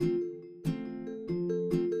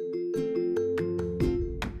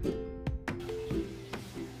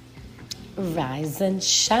Rise and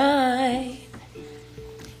shine.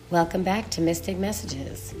 Welcome back to Mystic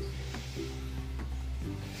Messages.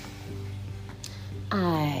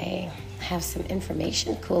 I have some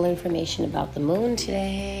cool information about the moon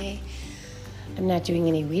today. I'm not doing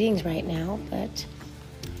any readings right now, but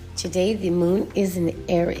today the moon is in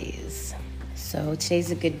Aries. So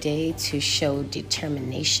today's a good day to show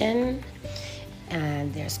determination,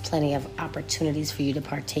 and there's plenty of opportunities for you to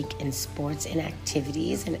partake in sports and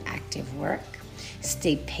activities and active work.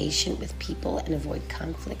 Stay patient with people and avoid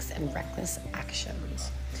conflicts and reckless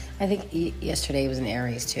actions. I think yesterday was in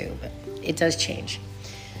Aries too, but it does change.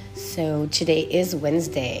 So today is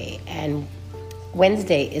Wednesday, and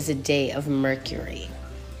Wednesday is a day of Mercury.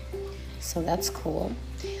 So that's cool.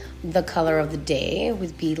 The color of the day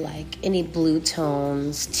would be like any blue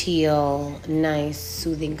tones, teal, nice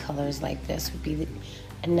soothing colors like this would be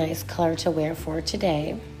a nice color to wear for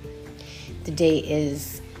today. The day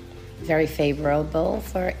is very favorable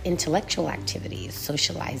for intellectual activities,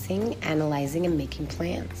 socializing, analyzing, and making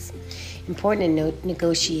plans. Important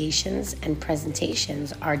negotiations and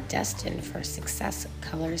presentations are destined for success.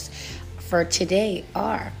 Colors for today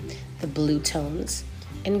are the blue tones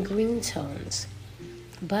and green tones.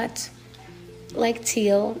 But like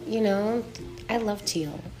teal, I love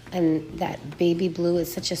teal. And that baby blue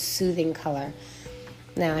is such a soothing color.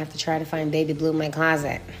 Now I have to try to find baby blue in my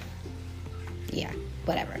closet. Yeah,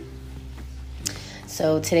 whatever.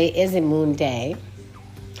 So today is a moon day.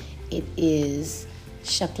 It is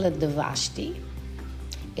Shukla Devashti.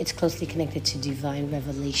 It's closely connected to divine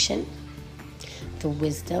revelation, the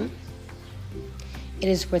wisdom. It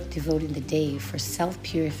is worth devoting the day for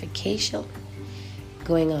self-purification,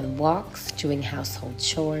 going on walks, doing household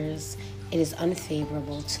chores. It is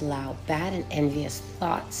unfavorable to allow bad and envious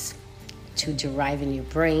thoughts to derive in your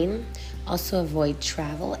brain. Also avoid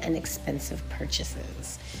travel and expensive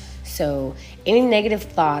purchases. So any negative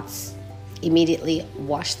thoughts, immediately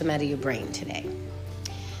wash them out of your brain today.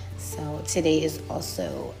 So today is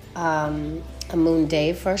also a moon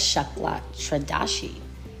day for Shukla Tradashi.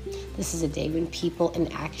 This is a day when people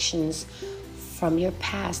and actions from your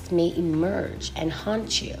past may emerge and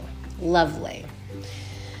haunt you. Lovely.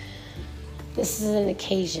 This is an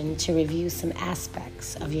occasion to review some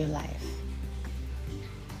aspects of your life.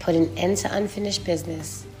 Put an end to unfinished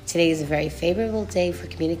business. Today is a very favorable day for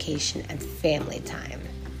communication and family time.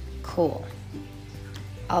 Cool.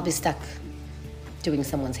 I'll be stuck doing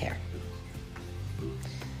someone's hair.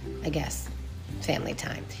 I guess. Family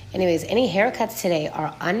time. Anyways, any haircuts today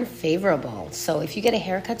are unfavorable. So if you get a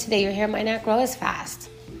haircut today, your hair might not grow as fast.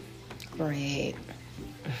 Great.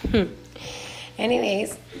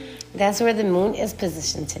 Anyways, that's where the moon is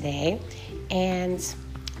positioned today. And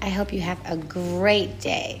I hope you have a great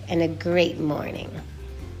day and a great morning.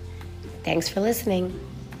 Thanks for listening.